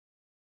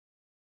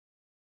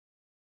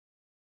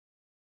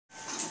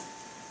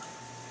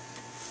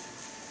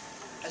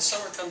As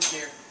summer comes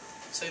near,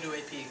 so do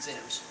AP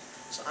exams.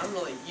 So I'm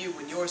going to let you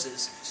when yours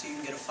is, so you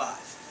can get a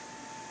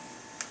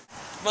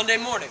 5. Monday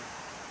morning,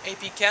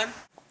 AP Chem.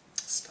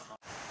 Stop.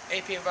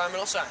 AP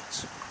Environmental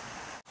Science.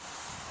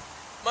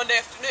 Monday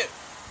afternoon,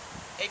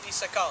 AP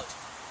Psychology.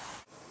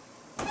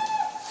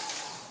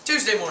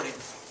 Tuesday morning,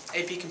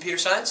 AP Computer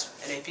Science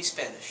and AP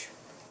Spanish.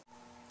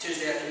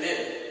 Tuesday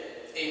afternoon,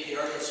 AP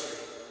Art History.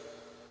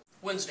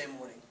 Wednesday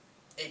morning,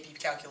 AP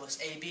Calculus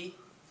AB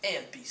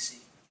and BC.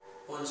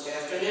 Wednesday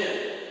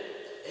afternoon,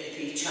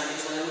 AP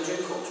Chinese Language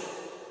and Culture.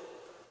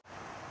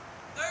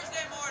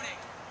 Thursday morning,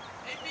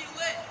 AP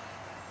Lit.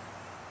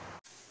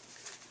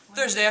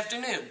 Thursday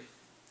afternoon,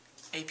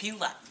 AP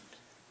Latin.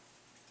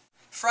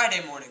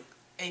 Friday morning,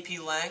 AP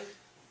Lang,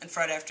 and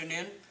Friday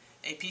afternoon,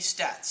 AP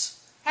Stats.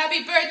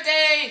 Happy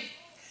birthday!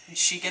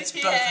 She gets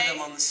both of them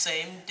on the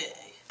same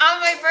day.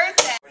 On my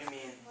birthday! What do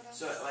you mean?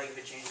 So, like, if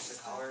it changes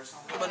the color or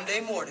something?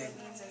 Monday morning,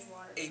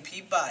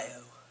 AP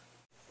Bio.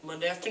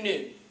 Monday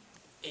afternoon,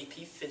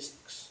 AP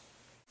Physics.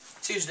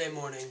 Tuesday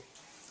morning,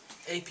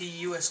 AP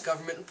US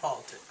Government and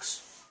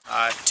Politics.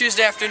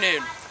 Tuesday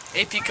afternoon,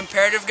 AP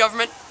Comparative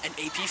Government and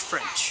AP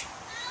French.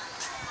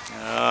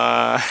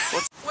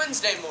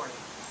 Wednesday morning,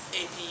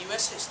 AP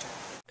US History.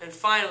 And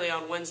finally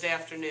on Wednesday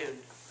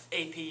afternoon,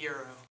 AP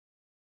Euro.